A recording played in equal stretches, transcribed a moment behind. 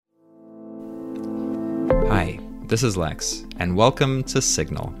this is Lex, and welcome to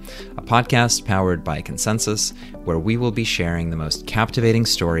Signal, a podcast powered by Consensus, where we will be sharing the most captivating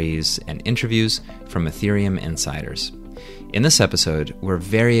stories and interviews from Ethereum insiders. In this episode, we're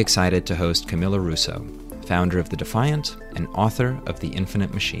very excited to host Camila Russo, founder of The Defiant and author of The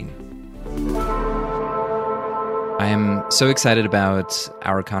Infinite Machine. I am so excited about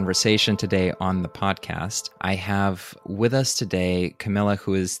our conversation today on the podcast. I have with us today Camila,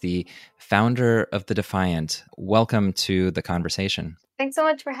 who is the founder of The Defiant. Welcome to the conversation. Thanks so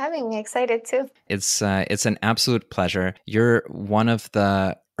much for having me. Excited too. It's an absolute pleasure. You're one of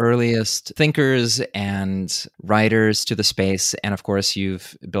the earliest thinkers and writers to the space. And of course,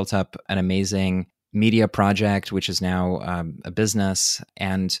 you've built up an amazing media project, which is now a business.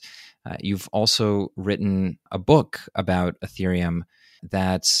 And you've also written a book about Ethereum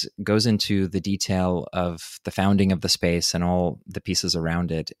that goes into the detail of the founding of the space and all the pieces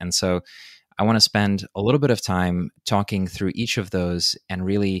around it. And so I want to spend a little bit of time talking through each of those and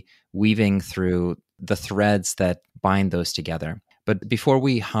really weaving through the threads that bind those together. But before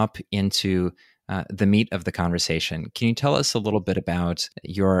we hop into the meat of the conversation, can you tell us a little bit about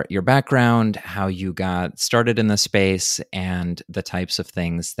your background, how you got started in the space, and the types of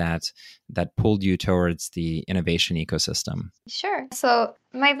things that pulled you towards the innovation ecosystem? Sure. So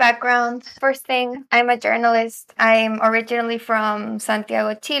my background, first thing, I'm a journalist. I'm originally from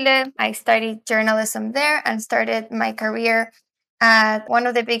Santiago, Chile. I studied journalism there and started my career at one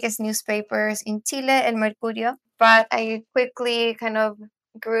of the biggest newspapers in Chile, El Mercurio. But I quickly kind of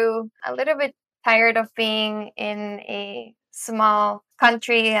grew a little bit tired of being in a small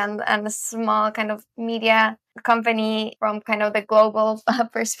country and a small kind of media company from kind of the global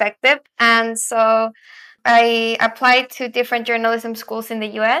perspective. And so I applied to different journalism schools in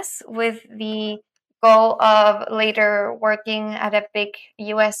the US with the goal of later working at a big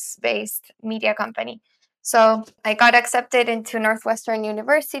US-based media company. So I got accepted into Northwestern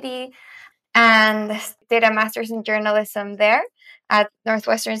University and did a master's in journalism there at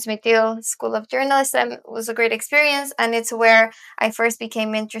Northwestern Smith-Yale School of Journalism. It was a great experience, and it's where I first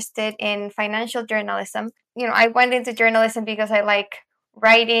became interested in financial journalism. You know, I went into journalism because I like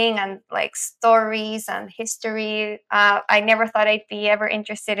writing and like stories and history. I never thought I'd be ever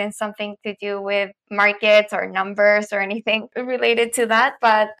interested in something to do with markets or numbers or anything related to that.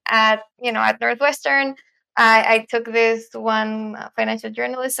 But at Northwestern, I took this one financial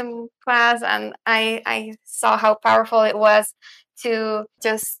journalism class, and I saw how powerful it was to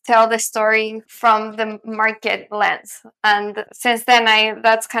just tell the story from the market lens. And since then,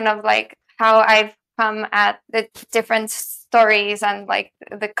 that's kind of like how I've come at the different stories and like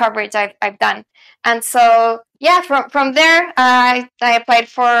the coverage I've done. And so, yeah, from there, I applied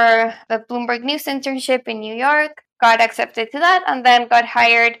for the Bloomberg News internship in New York, got accepted to that, and then got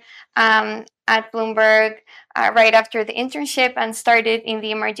hired at Bloomberg right after the internship and started in the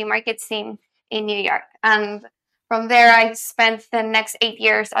emerging markets team in New York. And from there, I spent the next 8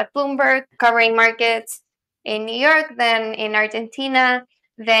 years at Bloomberg covering markets in New York, then in Argentina,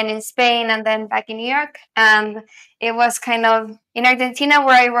 then in Spain, and then back in New York. And it was kind of in Argentina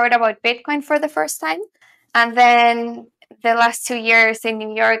where I wrote about Bitcoin for the first time. And then the last 2 years in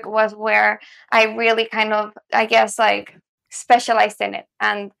New York was where I really kind of, I guess, like specialized in it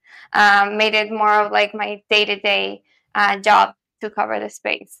and made it more of like my day-to-day job to cover the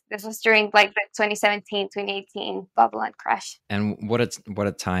space. This was during like the 2017, 2018 bubble and crash. And what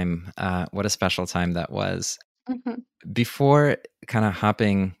a time, what a special time that was. Mm-hmm. Before kind of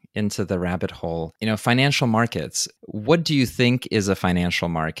hopping into the rabbit hole, financial markets, what do you think is a financial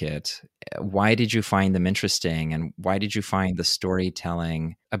market? Why did you find them interesting? And why did you find the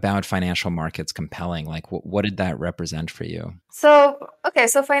storytelling about financial markets compelling? Like, what did that represent for you? So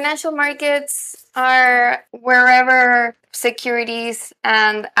financial markets are wherever securities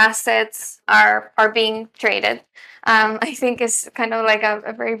and assets are being traded. I think it's kind of like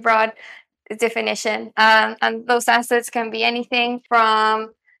a very broad definition. And those assets can be anything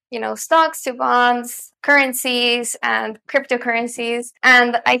from stocks to bonds, currencies, and cryptocurrencies.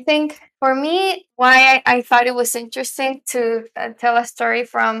 And I think for me, why I thought it was interesting to tell a story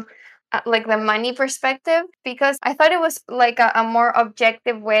from like the money perspective, because I thought it was like a more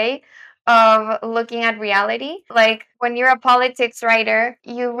objective way of looking at reality. Like when you're a politics writer,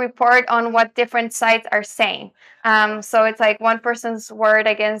 you report on what different sides are saying. So it's like one person's word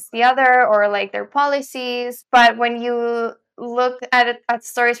against the other or like their policies. But when you look at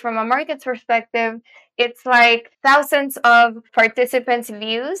stories from a market's perspective, it's like thousands of participants'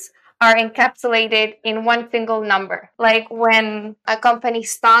 views are encapsulated in one single number. Like when a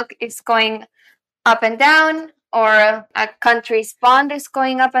company's stock is going up and down, or a country's bond is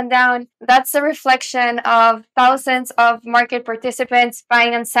going up and down. That's a reflection of thousands of market participants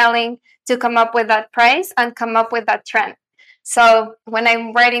buying and selling to come up with that price and come up with that trend. So when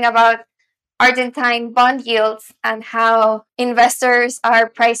I'm writing about Argentine bond yields and how investors are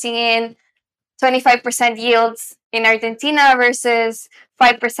pricing in 25% yields in Argentina versus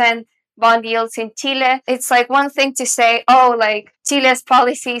 5% bond yields in Chile. It's like one thing to say, oh, like Chile's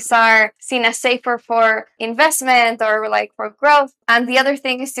policies are seen as safer for investment or like for growth. And the other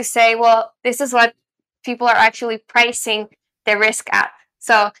thing is to say, well, this is what people are actually pricing the risk at.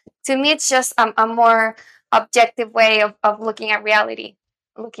 So to me, it's just a more objective way of looking at reality,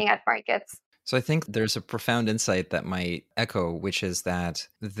 looking at markets. So I think there's a profound insight that might echo, which is that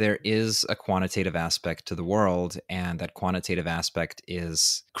there is a quantitative aspect to the world, and that quantitative aspect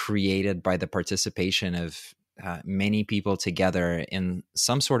is created by the participation of many people together in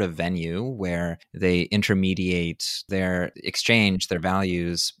some sort of venue where they intermediate their exchange, their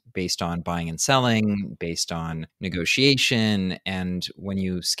values based on buying and selling, based on negotiation. And when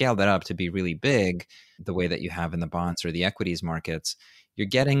you scale that up to be really big, the way that you have in the bonds or the equities markets, you're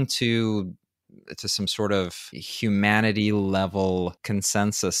getting to some sort of humanity level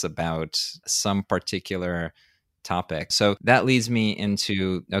consensus about some particular topic. So that leads me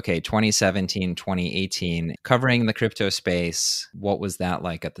into, 2017, 2018, covering the crypto space. What was that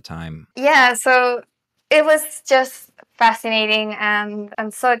like at the time? Yeah, so it was just fascinating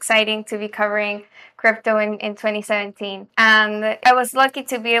and so exciting to be covering crypto in 2017. And I was lucky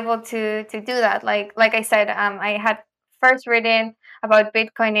to be able to do that. Like I said, I had first written about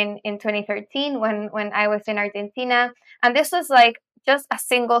Bitcoin in 2013 when I was in Argentina. And this was like just a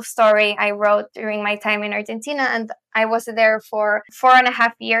single story I wrote during my time in Argentina. And I was there for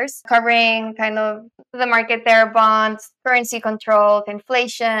 4.5 years, covering kind of the market there, bonds, currency controlled,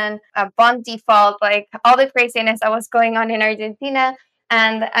 inflation, bond default, like all the craziness that was going on in Argentina.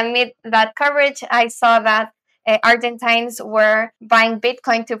 And amid that coverage, I saw that Argentines were buying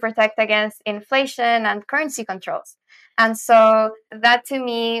Bitcoin to protect against inflation and currency controls. And so that to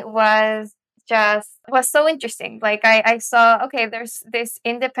me was so interesting. Like I saw, okay, there's this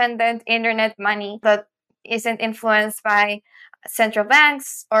independent internet money that isn't influenced by central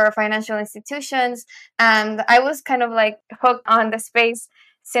banks or financial institutions. And I was kind of like hooked on the space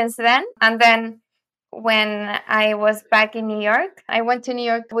since then. And then when I was back in New York, I went to New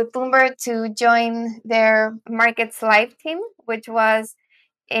York with Bloomberg to join their Markets Live team, which was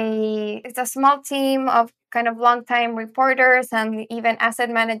it's a small team of kind of longtime reporters and even asset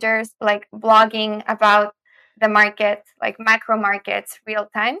managers, like blogging about the market, like macro markets, real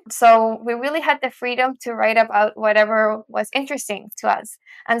time. So we really had the freedom to write about whatever was interesting to us.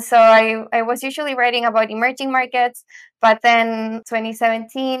 And so I was usually writing about emerging markets, but then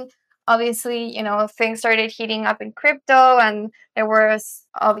 2017, obviously, things started heating up in crypto, and there was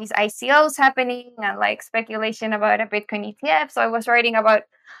all these ICOs happening and like speculation about a Bitcoin ETF. So I was writing about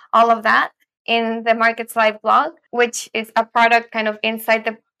all of that in the Markets Live blog, which is a product kind of inside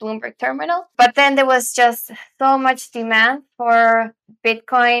the Bloomberg terminal. But then there was just so much demand for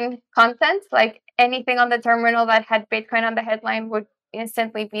Bitcoin content. Like anything on the terminal that had Bitcoin on the headline would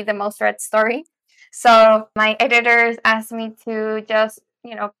instantly be the most read story. So my editors asked me to just,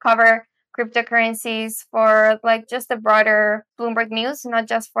 cover cryptocurrencies for like just the broader Bloomberg news, not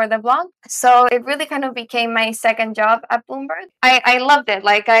just for the blog. So it really kind of became my second job at Bloomberg. I loved it.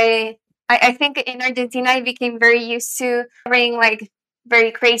 Like I think in Argentina, I became very used to covering like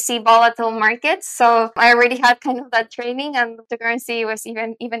very crazy volatile markets. So I already had kind of that training, and the currency was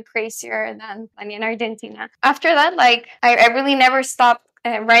even crazier than in Argentina. After that, like I really never stopped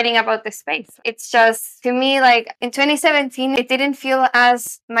writing about the space. It's just, to me, like in 2017, it didn't feel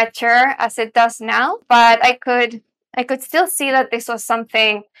as mature as it does now, but I could still see that this was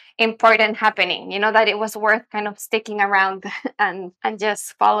something important happening, that it was worth kind of sticking around and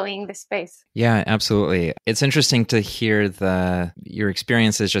just following the space. Yeah, absolutely. It's interesting to hear your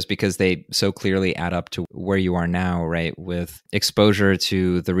experiences, just because they so clearly add up to where you are now, right? With exposure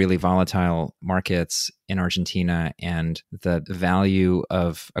to the really volatile markets in Argentina and the value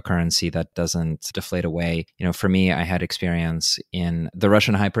of a currency that doesn't deflate away. For me, I had experience in the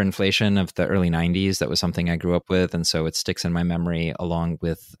Russian hyperinflation of the early 90s. That was something I grew up with. And so it sticks in my memory, along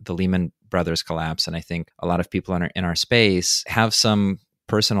with the Lehman Brothers collapse. And I think a lot of people in our space have some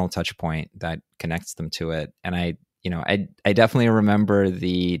personal touch point that connects them to it. And I definitely remember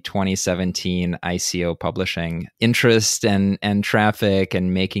the 2017 ICO publishing interest and traffic,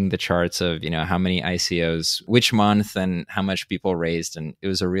 and making the charts of, how many ICOs, which month, and how much people raised. And it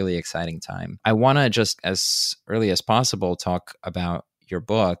was a really exciting time. I want to just, as early as possible, talk about your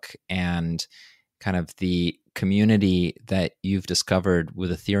book and kind of the community that you've discovered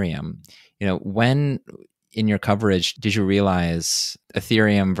with Ethereum. When in your coverage did you realize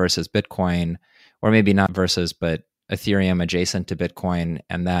Ethereum versus Bitcoin, or maybe not versus, but Ethereum adjacent to Bitcoin,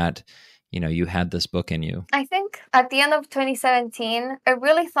 and that, you had this book in you? I think at the end of 2017, I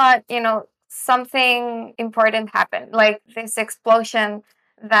really thought, something important happened. Like this explosion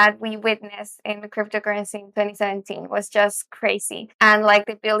that we witnessed in the cryptocurrency in 2017 was just crazy. And like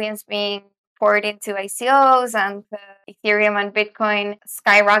the billions being poured into ICOs and the Ethereum and Bitcoin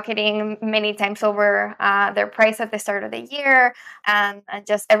skyrocketing many times over their price at the start of the year, and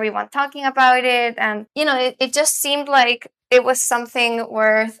just everyone talking about it. And, it just seemed like it was something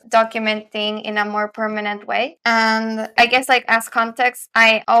worth documenting in a more permanent way. And I guess, like, as context,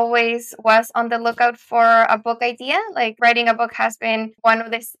 I always was on the lookout for a book idea. Like, writing a book has been one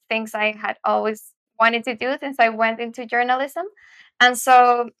of the things I had always wanted to do since I went into journalism. And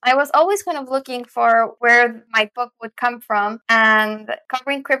so I was always kind of looking for where my book would come from. And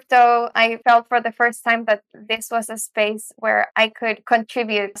covering crypto, I felt for the first time that this was a space where I could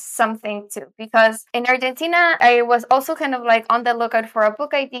contribute something to. Because in Argentina, I was also kind of like on the lookout for a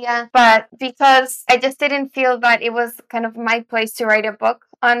book idea. But because I just didn't feel that it was kind of my place to write a book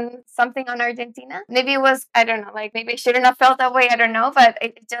on something on Argentina. Maybe it was, I don't know, like maybe I shouldn't have felt that way. I don't know. But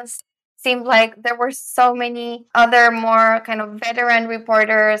it just seemed like there were so many other more kind of veteran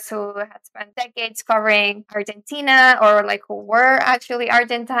reporters who had spent decades covering Argentina, or like who were actually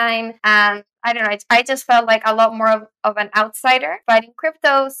Argentine. And I don't know, I just felt like a lot more of an outsider. But in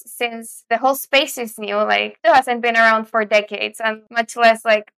cryptos, since the whole space is new, like it hasn't been around for decades, and much less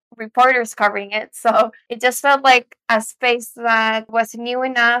like reporters covering it. So it just felt like a space that was new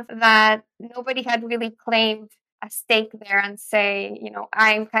enough that nobody had really claimed a stake there and say,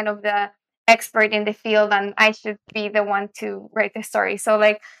 I'm kind of the expert in the field and I should be the one to write the story. So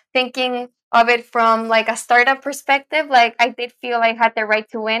like thinking of it from like a startup perspective, like I did feel I had the right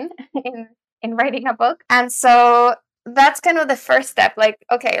to win in writing a book. And so that's kind of the first step. Like,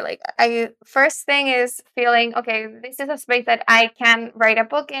 okay, like first thing is feeling, okay, this is a space that I can write a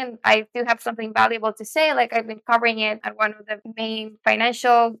book in. I do have something valuable to say. Like I've been covering it at one of the main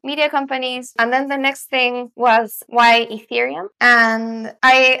financial media companies. And then the next thing was why Ethereum? And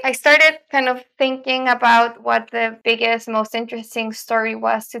I started kind of thinking about what the biggest, most interesting story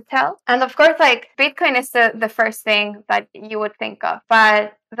was to tell. And of course, like Bitcoin is the first thing that you would think of.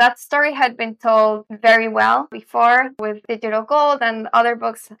 But that story had been told very well before with Digital Gold, and other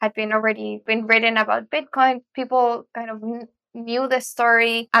books had already been written about Bitcoin. People kind of knew the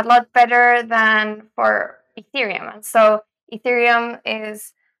story a lot better than for Ethereum. And so Ethereum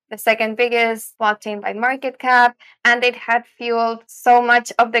is the second biggest blockchain by market cap, and it had fueled so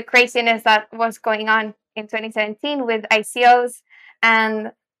much of the craziness that was going on in 2017 with ICOs.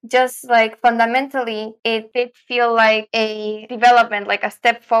 And just like fundamentally, it did feel like a development, like a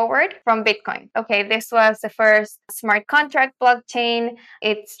step forward from Bitcoin. Okay, this was the first smart contract blockchain.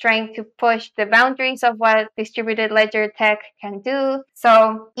 It's trying to push the boundaries of what distributed ledger tech can do.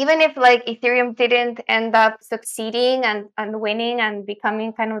 So even if like Ethereum didn't end up succeeding and winning and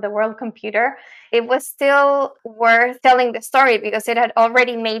becoming kind of the world computer, it was still worth telling the story because it had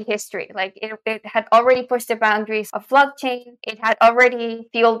already made history. Like it had already pushed the boundaries of blockchain. It had already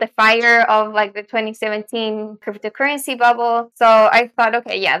fueled the fire of like the 2017 cryptocurrency bubble. So I thought,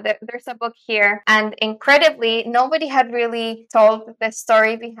 okay, yeah, there's a book here. And incredibly, nobody had really told the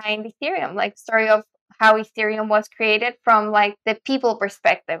story behind Ethereum, like story of how Ethereum was created from like the people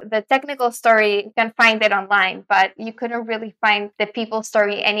perspective. The technical story, you can find it online, but you couldn't really find the people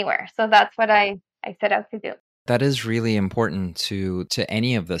story anywhere. So that's what I set out to do. That is really important to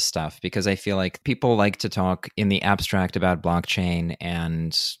any of this stuff, because I feel like people like to talk in the abstract about blockchain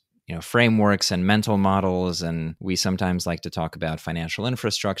and frameworks and mental models, and we sometimes like to talk about financial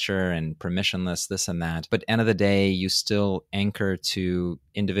infrastructure and permissionless this and that. But end of the day, you still anchor to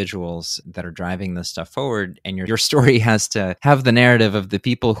individuals that are driving this stuff forward, and your story has to have the narrative of the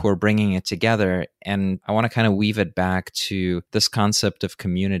people who are bringing it together. And I want to kind of weave it back to this concept of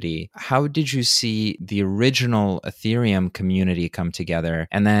community. How did you see the original Ethereum community come together?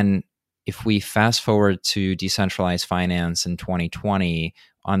 And then if we fast forward to decentralized finance in 2020,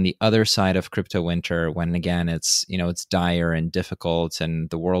 on the other side of crypto winter, when again it's dire and difficult and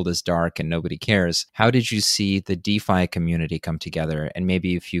the world is dark and nobody cares, how did you see the DeFi community come together? And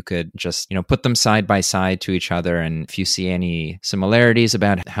maybe if you could just put them side by side to each other, and if you see any similarities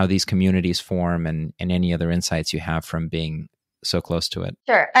about how these communities form, and any other insights you have from being so close to it?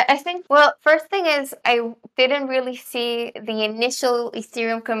 Sure. I think, well, first thing is I didn't really see the initial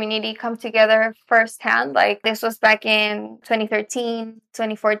Ethereum community come together firsthand. Like this was back in 2013,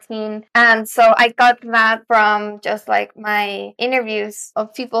 2014. And so I got that from just like my interviews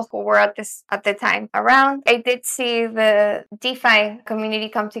of people who were at the time around. I did see the DeFi community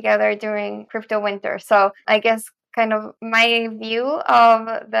come together during crypto winter. So I guess kind of my view of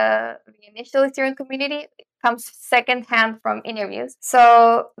the initial Ethereum community comes secondhand from interviews.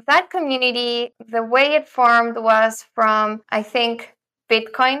 So that community, the way it formed was from, I think,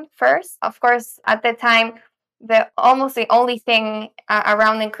 Bitcoin first. Of course, at the time, almost the only thing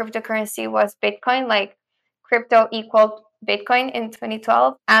around in cryptocurrency was Bitcoin, like crypto equaled Bitcoin in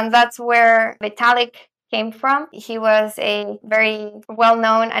 2012. And that's where Vitalik came from. He was a very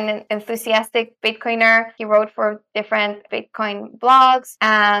well-known and enthusiastic Bitcoiner. He wrote for different Bitcoin blogs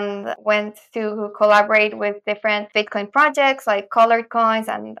and went to collaborate with different Bitcoin projects like Colored Coins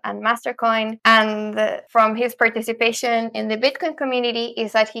and Mastercoin. And from his participation in the Bitcoin community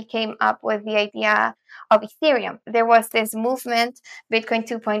is that he came up with the idea of Ethereum. There was this movement, Bitcoin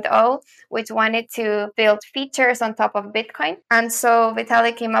 2.0, which wanted to build features on top of Bitcoin. And so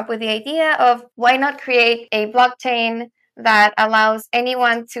Vitalik came up with the idea of why not create a blockchain that allows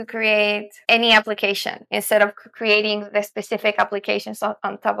anyone to create any application instead of creating the specific applications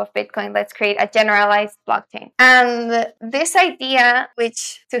on top of Bitcoin. Let's create a generalized blockchain. And this idea,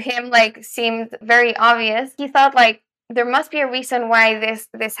 which to him like seemed very obvious, he thought like, there must be a reason why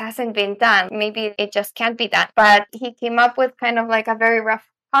this hasn't been done. Maybe it just can't be done. But he came up with kind of like a very rough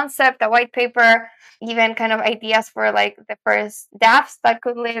concept, a white paper, even kind of ideas for like the first dApps that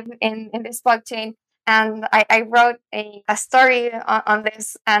could live in this blockchain. And I wrote a story on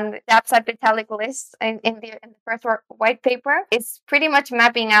this, and dApps at Vitalik list in the first white paper. It's pretty much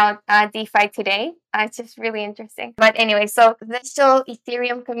mapping out DeFi today. It's just really interesting. But anyway, so the initial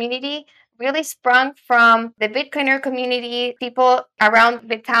Ethereum community really sprung from the Bitcoiner community, people around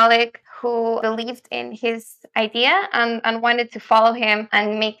Vitalik who believed in his idea and wanted to follow him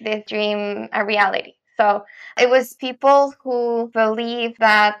and make this dream a reality. So it was people who believed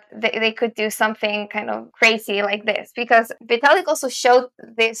that they could do something kind of crazy like this, because Vitalik also showed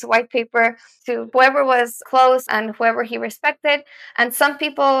this white paper to whoever was close and whoever he respected. And some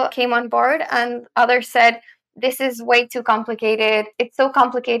people came on board and others said, this is way too complicated. It's so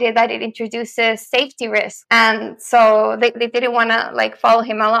complicated that it introduces safety risks. And so they didn't want to like follow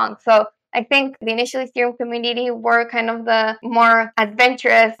him along. So I think the initial Ethereum community were kind of the more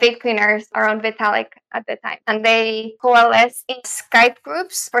adventurous Bitcoiners around Vitalik at the time. And they coalesced in Skype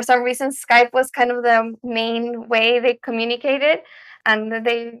groups. For some reason, Skype was kind of the main way they communicated. And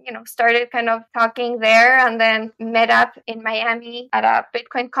they, started kind of talking there and then met up in Miami at a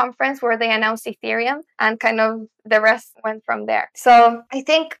Bitcoin conference where they announced Ethereum, and kind of the rest went from there. So I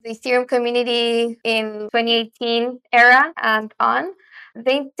think the Ethereum community in 2018 era and on,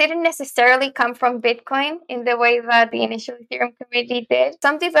 they didn't necessarily come from Bitcoin in the way that the initial Ethereum community did.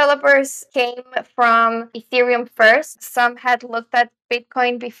 Some developers came from Ethereum first. Some had looked at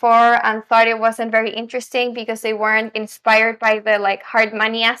Bitcoin before and thought it wasn't very interesting because they weren't inspired by the like hard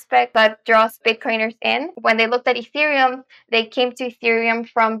money aspect that draws Bitcoiners in. When they looked at Ethereum, they came to Ethereum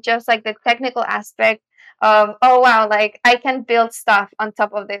from just like the technical aspect of, oh wow, like I can build stuff on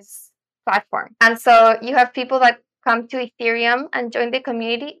top of this platform. And so you have people that come to Ethereum and join the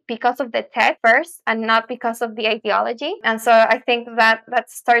community because of the tech first and not because of the ideology. And so I think that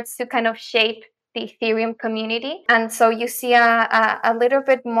starts to kind of shape the Ethereum community. And so you see a little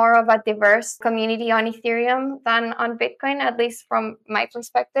bit more of a diverse community on Ethereum than on Bitcoin, at least from my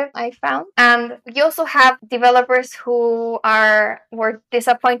perspective, I found. And you also have developers who were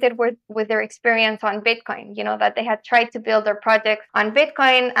disappointed with their experience on Bitcoin, that they had tried to build their project on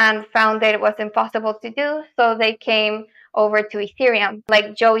Bitcoin and found that it was impossible to do. So they came over to Ethereum.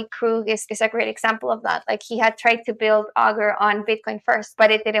 Like Joey Krug is a great example of that. Like he had tried to build Augur on Bitcoin first,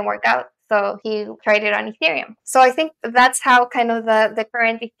 but it didn't work out. So he tried it on Ethereum. So I think that's how kind of the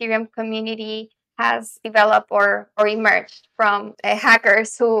current Ethereum community has developed or emerged from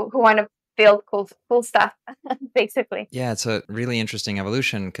hackers who want to build cool stuff, basically. Yeah, it's a really interesting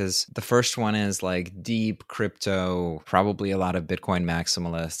evolution because the first one is like deep crypto, probably a lot of Bitcoin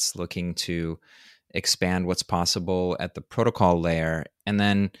maximalists looking to expand what's possible at the protocol layer. And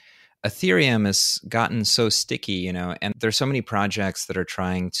then Ethereum has gotten so sticky, and there's so many projects that are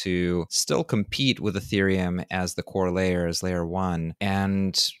trying to still compete with Ethereum as the core layer, as layer one.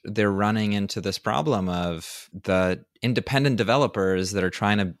 And they're running into this problem of the independent developers that are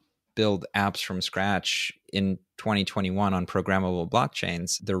trying to build apps from scratch in 2021 on programmable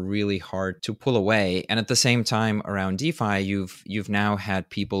blockchains, they're really hard to pull away. And at the same time, around DeFi, you've now had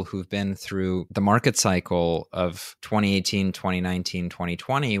people who've been through the market cycle of 2018, 2019,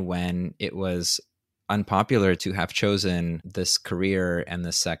 2020, when it was unpopular to have chosen this career and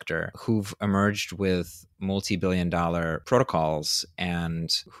this sector, who've emerged with multi-billion-dollar protocols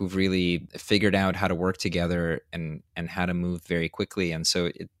and who've really figured out how to work together and how to move very quickly. And so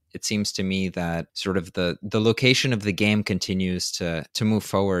it seems to me that sort of the location of the game continues to move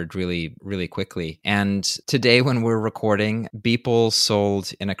forward really, really quickly. And today, when we're recording, Beeple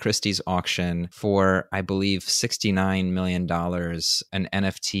sold in a Christie's auction for, I believe, $69 million an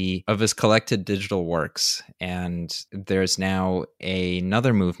NFT of his collected digital works. And there's now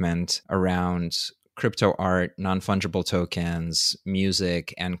another movement around crypto art, non-fungible tokens,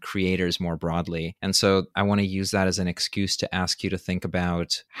 music, and creators more broadly. And so I want to use that as an excuse to ask you to think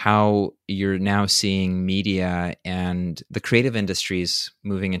about how you're now seeing media and the creative industries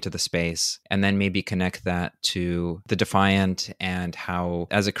moving into the space, and then maybe connect that to the Defiant and how,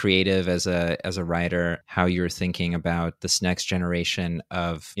 as a creative, as a writer, how you're thinking about this next generation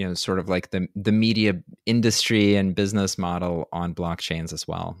of, sort of like the media industry and business model on blockchains as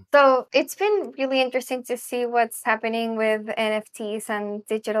well. So it's been really interesting to see what's happening with NFTs and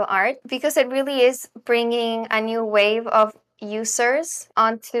digital art, because it really is bringing a new wave of users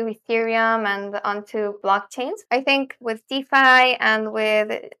onto Ethereum and onto blockchains. I think with DeFi and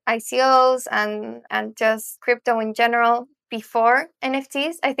with ICOs and just crypto in general, before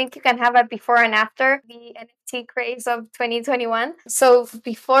NFTs, I think you can have a before and after the NFT craze of 2021. So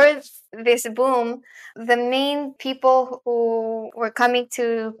before this boom, the main people who were coming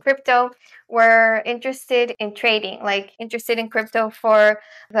to crypto were interested in trading, like interested in crypto for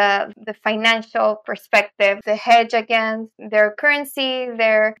the financial perspective, the hedge against their currency,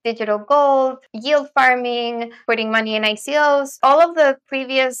 their digital gold, yield farming, putting money in ICOs. All of the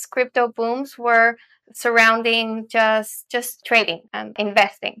previous crypto booms were surrounding just trading and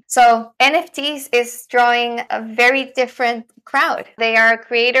investing. So NFTs is drawing a very different crowd. They are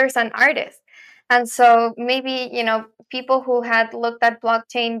creators and artists. And so maybe, people who had looked at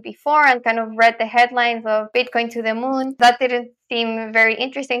blockchain before and kind of read the headlines of Bitcoin to the moon, that didn't seem very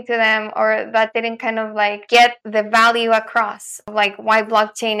interesting to them, or that didn't kind of like get the value across, like why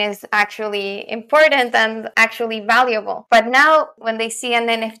blockchain is actually important and actually valuable. But now when they see an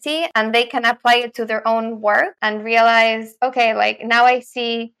NFT and they can apply it to their own work and realize, okay, like now I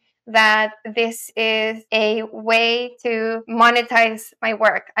see that this is a way to monetize my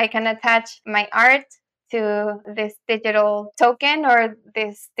work. I can attach my art to this digital token or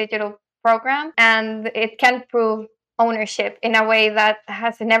this digital program, and it can prove ownership in a way that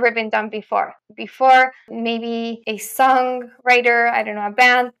has never been done before. Before, maybe a songwriter, a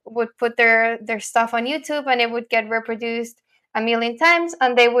band would put their stuff on YouTube and it would get reproduced 1,000,000 times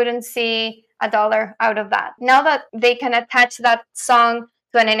and they wouldn't see $1 out of that. Now that they can attach that song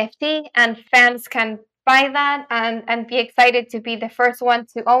to an NFT and fans can buy that and be excited to be the first one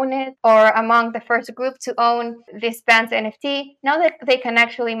to own it, or among the first group to own this band's NFT, now that they can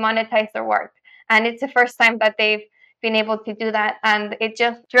actually monetize their work. And it's the first time that they've been able to do that. And it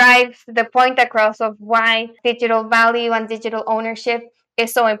just drives the point across of why digital value and digital ownership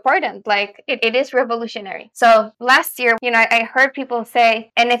is so important. Like it is revolutionary. So last year, I heard people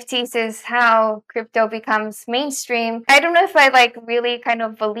say NFTs is how crypto becomes mainstream. I don't know if I really kind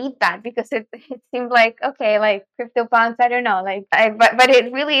of believe that, because it seemed like, okay, like crypto bonds, I don't know, but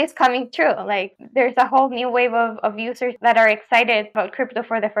it really is coming true. Like there's a whole new wave of users that are excited about crypto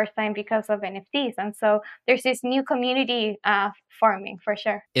for the first time because of NFTs. And so there's this new community forming for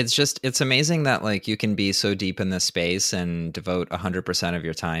sure. It's amazing that like you can be so deep in this space and devote 100% of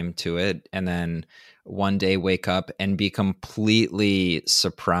your time to it, and then one day wake up and be completely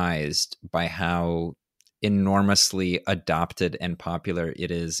surprised by how enormously adopted and popular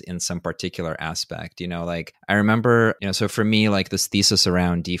it is in some particular aspect. Like I remember, so for me, like this thesis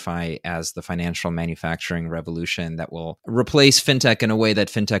around DeFi as the financial manufacturing revolution that will replace fintech in a way that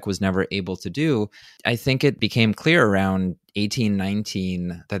fintech was never able to do, I think it became clear around 18,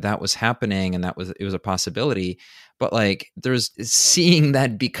 19 that was happening and it was a possibility. But like there's seeing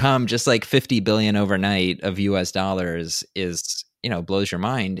that become just like 50 billion overnight of US dollars is blows your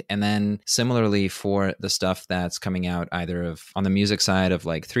mind. And then similarly for the stuff that's coming out either on the music side of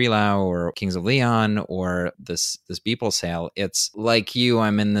like 3LAU or Kings of Leon or this Beeple sale, it's like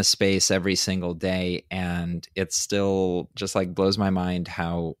I'm in this space every single day, and it still just like blows my mind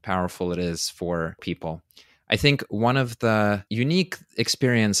how powerful it is for people. I think one of the unique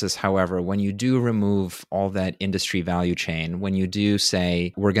experiences, however, when you do remove all that industry value chain, when you do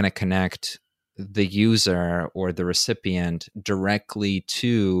say, we're going to connect the user or the recipient directly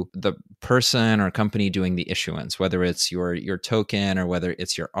to the person or company doing the issuance, whether it's your token or whether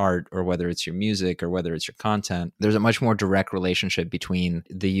it's your art or whether it's your music or whether it's your content. There's a much more direct relationship between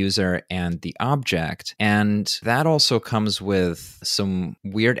the user and the object. And that also comes with some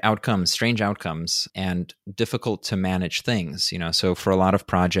weird outcomes, strange outcomes, and difficult to manage things. So for a lot of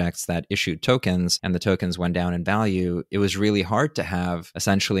projects that issued tokens and the tokens went down in value, it was really hard to have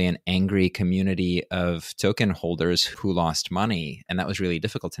essentially an angry community of token holders who lost money. And that was really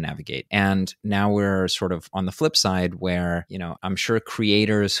difficult to navigate. And now we're sort of on the flip side where, I'm sure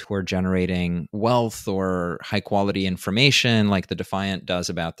creators who are generating wealth or high quality information like the Defiant does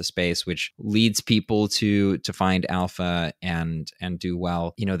about the space, which leads people to find alpha and do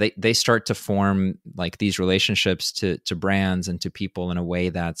well, they start to form like these relationships to brands and to people in a way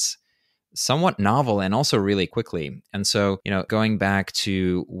that's somewhat novel and also really quickly. And so, going back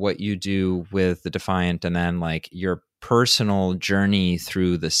to what you do with the Defiant and then like your personal journey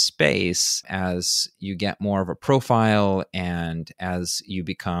through the space as you get more of a profile and as you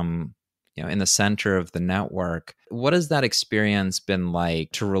become in the center of the network, what has that experience been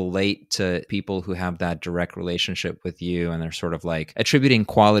like to relate to people who have that direct relationship with you and they're sort of like attributing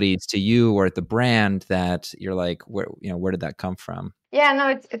qualities to you or the brand that you're like, where did that come from? Yeah,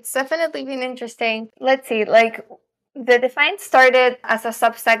 no, it's definitely been interesting. Let's see, like the Defiant started as a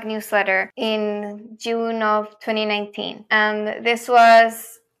Substack newsletter in June of 2019. And this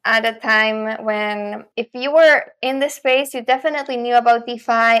was at a time when if you were in the space, you definitely knew about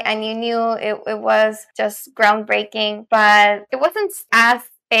DeFi and you knew it was just groundbreaking, but it wasn't as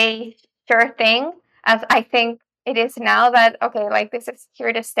a sure thing as I think it is now that, okay, like this is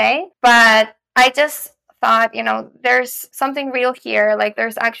here to stay. But I just thought, there's something real here. Like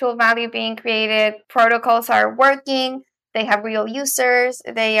there's actual value being created. Protocols are working. They have real users.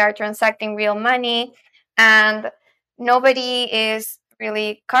 They are transacting real money. And nobody is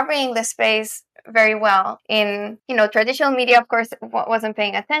really covering the space very well. In, traditional media, of course, wasn't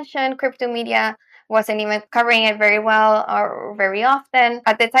paying attention. Crypto media wasn't even covering it very well or very often.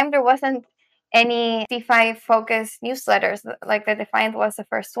 At the time, there wasn't any DeFi focused newsletters, like the Defiant was the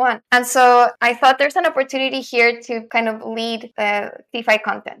first one. And so I thought there's an opportunity here to kind of lead the DeFi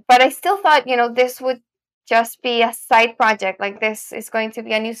content. But I still thought, this would just be a side project. Like this is going to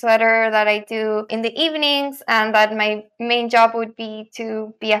be a newsletter that I do in the evenings, and that my main job would be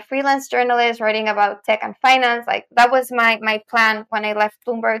to be a freelance journalist writing about tech and finance. Like that was my plan when I left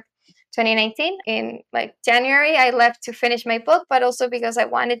Bloomberg 2019. In like January, I left to finish my book, but also because I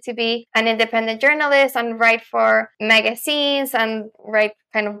wanted to be an independent journalist and write for magazines and write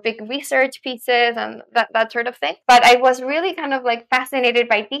kind of big research pieces and that sort of thing. But I was really kind of like fascinated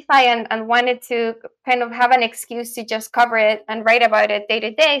by DeFi and wanted to kind of have an excuse to just cover it and write about it day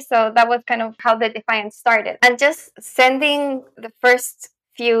to day. So that was kind of how the Defiant started. And just sending the first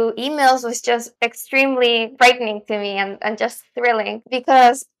few emails was just extremely frightening to me and just thrilling,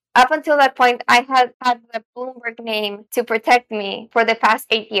 because up until that point, I had the Bloomberg name to protect me for the past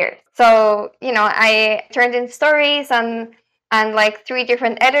 8 years. So, I turned in stories and like 3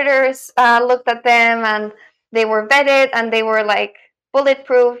 different editors looked at them and they were vetted and they were like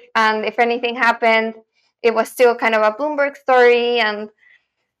bulletproof. And if anything happened, it was still kind of a Bloomberg story. And,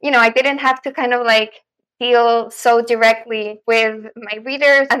 I didn't have to kind of like deal so directly with my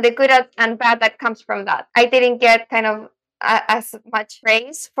readers and the good and bad that comes from that. I didn't get kind of as much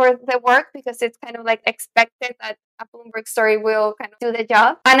praise for the work because it's kind of like expected that a Bloomberg story will kind of do the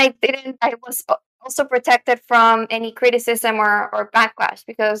job. And I was also protected from any criticism or backlash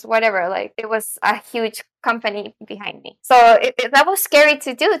because whatever, like it was a huge company behind me. So that was scary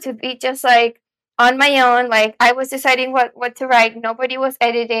to do, to be just like on my own. Like I was deciding what to write. Nobody was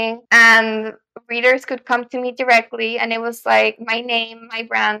editing and readers could come to me directly. And it was like my name, my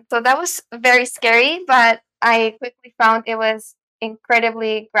brand. So that was very scary, but I quickly found it was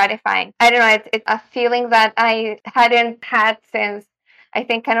incredibly gratifying. I don't know, it's a feeling that I hadn't had since I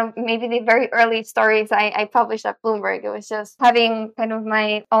think kind of maybe the very early stories I published at Bloomberg. It was just having kind of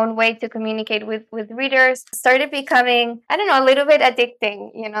my own way to communicate with readers. Started becoming, I don't know, a little bit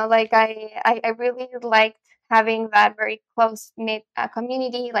addicting, like I really liked having that very close-knit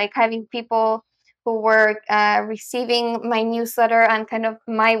community, like having people who were receiving my newsletter and kind of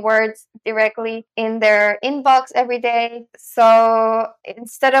my words directly in their inbox every day. So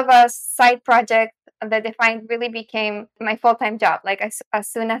instead of a side project, the Defiant really became my full-time job. Like as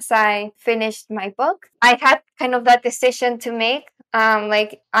soon as I finished my book, I had kind of that decision to make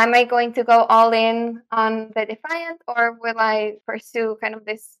Like, am I going to go all in on the Defiant, or will I pursue kind of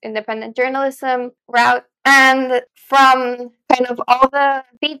this independent journalism route? And from kind of all the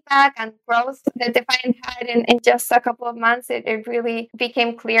feedback and growth that Defiant had in just a couple of months, it really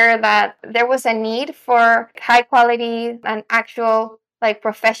became clear that there was a need for high quality and actual like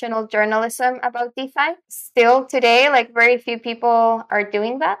professional journalism about DeFi. Still today, like very few people are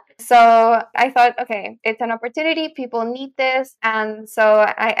doing that. So I thought, okay, it's an opportunity. People need this. And so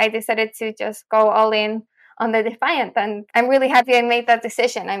I decided to just go all in on the Defiant. And I'm really happy I made that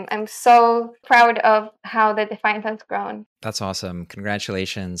decision. I'm so proud of how the Defiant has grown. That's awesome.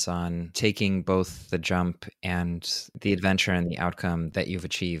 Congratulations on taking both the jump and the adventure and the outcome that you've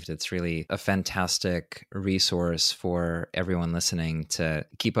achieved. It's really a fantastic resource for everyone listening to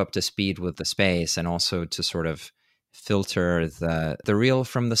keep up to speed with the space, and also to sort of filter the real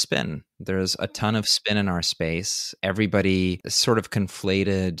from the spin. There's a ton of spin in our space. Everybody sort of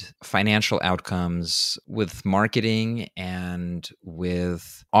conflated financial outcomes with marketing, and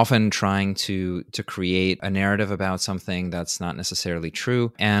with often trying to create a narrative about something that's not necessarily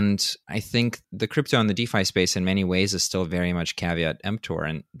true. And I think the crypto and the DeFi space in many ways is still very much caveat emptor.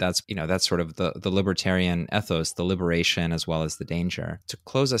 And that's sort of the libertarian ethos, the liberation as well as the danger. To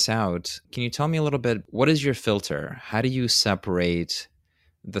close us out, can you tell me a little bit, what is your filter? How do you separate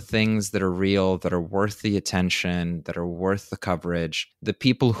the things that are real, that are worth the attention, that are worth the coverage, the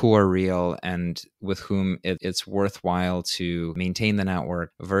people who are real and with whom it's worthwhile to maintain the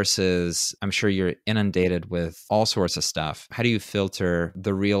network, versus, I'm sure you're inundated with all sorts of stuff. How do you filter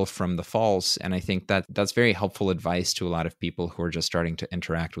the real from the false? And I think that's very helpful advice to a lot of people who are just starting to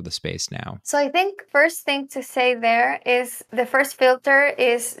interact with the space now. So I think first thing to say there is the first filter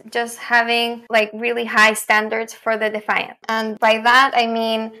is just having like really high standards for the Defiant. And by that, I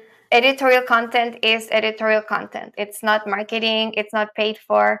mean, editorial content is editorial content. It's not marketing. It's not paid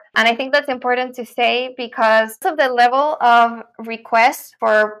for. And I think that's important to say because of the level of requests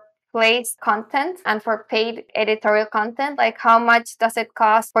for placed content and for paid editorial content. Like, how much does it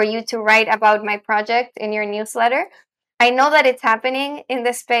cost for you to write about my project in your newsletter? I know that it's happening in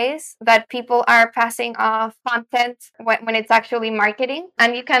the space, that people are passing off content when it's actually marketing.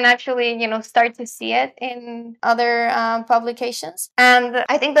 And you can actually, start to see it in other publications. And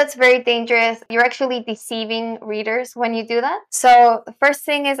I think that's very dangerous. You're actually deceiving readers when you do that. So the first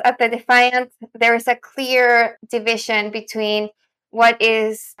thing is, at the Defiant, there is a clear division between what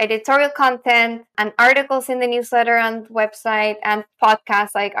is editorial content and articles in the newsletter and website and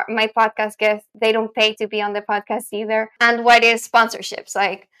podcasts. Like my podcast guests, they don't pay to be on the podcast either. And what is sponsorships?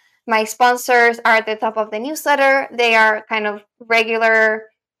 Like, my sponsors are at the top of the newsletter. They are kind of regular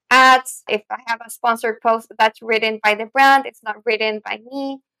ads. If I have a sponsored post, that's written by the brand. It's not written by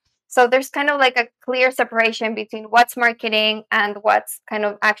me. So there's kind of like a clear separation between what's marketing and what's kind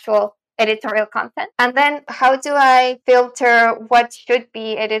of actual editorial content. And then how do I filter what should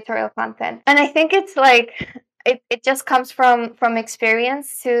be editorial content? And I think it's like it just comes from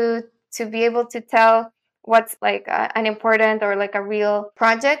experience to be able to tell what's like an important or like a real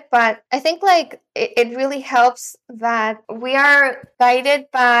project. But I think like it really helps that we are guided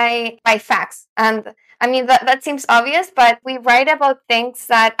by facts. And I mean, that seems obvious, but we write about things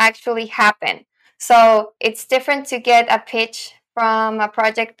that actually happen. So it's different to get a pitch from a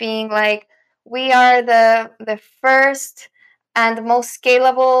project being like, we are the first and most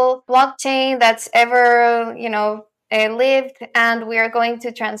scalable blockchain that's ever lived, and we are going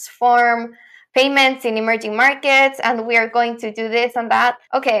to transform payments in emerging markets, and we are going to do this and that.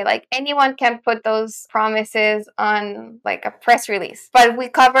 Okay, like anyone can put those promises on like a press release, but we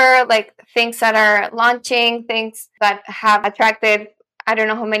cover like things that are launching, things that have attracted I don't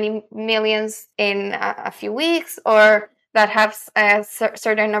know how many millions in a few weeks, or that have a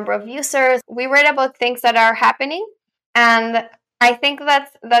certain number of users. We write about things that are happening. And I think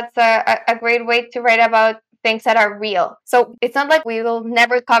that's a great way to write about things that are real. So it's not like we will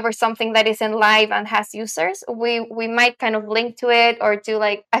never cover something that isn't live and has users. We might kind of link to it or do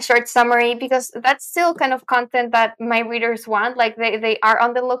like a short summary, because that's still kind of content that my readers want. Like they are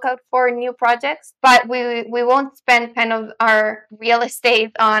on the lookout for new projects, but we won't spend kind of our real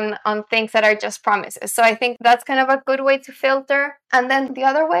estate on things that are just promises. So I think that's kind of a good way to filter. And then the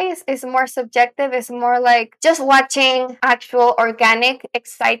other way is more subjective. It's more like just watching actual organic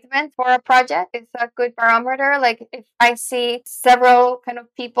excitement for a project. It's a good barometer. Like if I see several kind of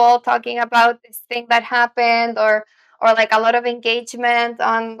people talking about this thing that happened, or like a lot of engagement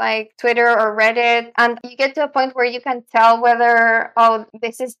on like Twitter or Reddit, and you get to a point where you can tell whether, oh,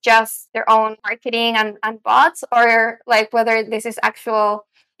 this is just their own marketing and bots, or like whether this is actual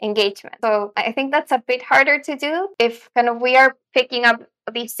engagement. So I think that's a bit harder to do if kind of we are picking up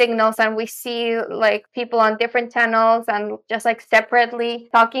these signals and we see like people on different channels and just like separately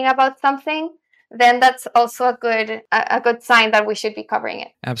talking about something, then that's also a good sign that we should be covering it.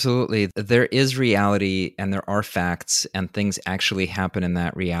 Absolutely. There is reality and there are facts and things actually happen in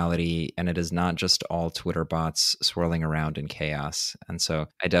that reality. And it is not just all Twitter bots swirling around in chaos. And so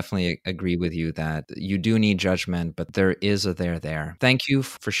I definitely agree with you that you do need judgment, but there is a there. Thank you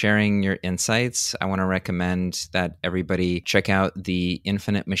for sharing your insights. I want to recommend that everybody check out The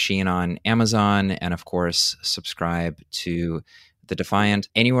Infinite Machine on Amazon and, of course, subscribe to The Defiant.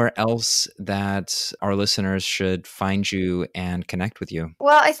 Anywhere else that our listeners should find you and connect with you?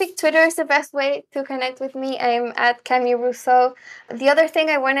 Well, I think Twitter is the best way to connect with me. I'm at Cami Russo. The other thing,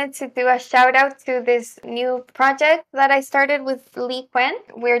 I wanted to do a shout out to this new project that I started with Lee Quen.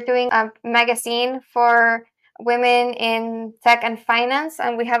 We're doing a magazine for women in tech and finance,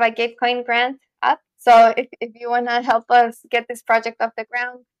 and we have a Gitcoin grant up. So if you want to help us get this project off the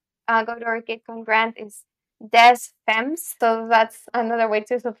ground, go to our Gitcoin grant. It's DesFems. So that's another way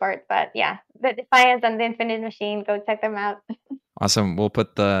to support. But yeah, The Defiant and The Infinite Machine, go check them out. Awesome. We'll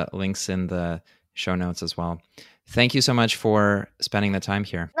put the links in the show notes as well. Thank you so much for spending the time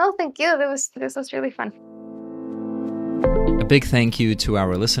here. No, thank you. This was really fun. A big thank you to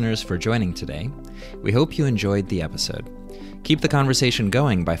our listeners for joining today. We hope you enjoyed the episode. Keep the conversation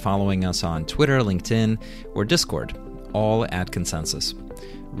going by following us on Twitter, LinkedIn, or Discord, all at Consensus.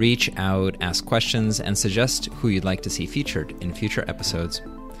 Reach out, ask questions, and suggest who you'd like to see featured in future episodes.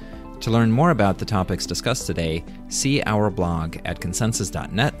 To learn more about the topics discussed today, see our blog at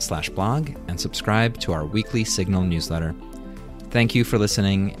consensus.net/blog and subscribe to our weekly Signal newsletter. Thank you for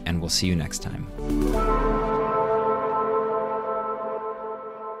listening, and we'll see you next time.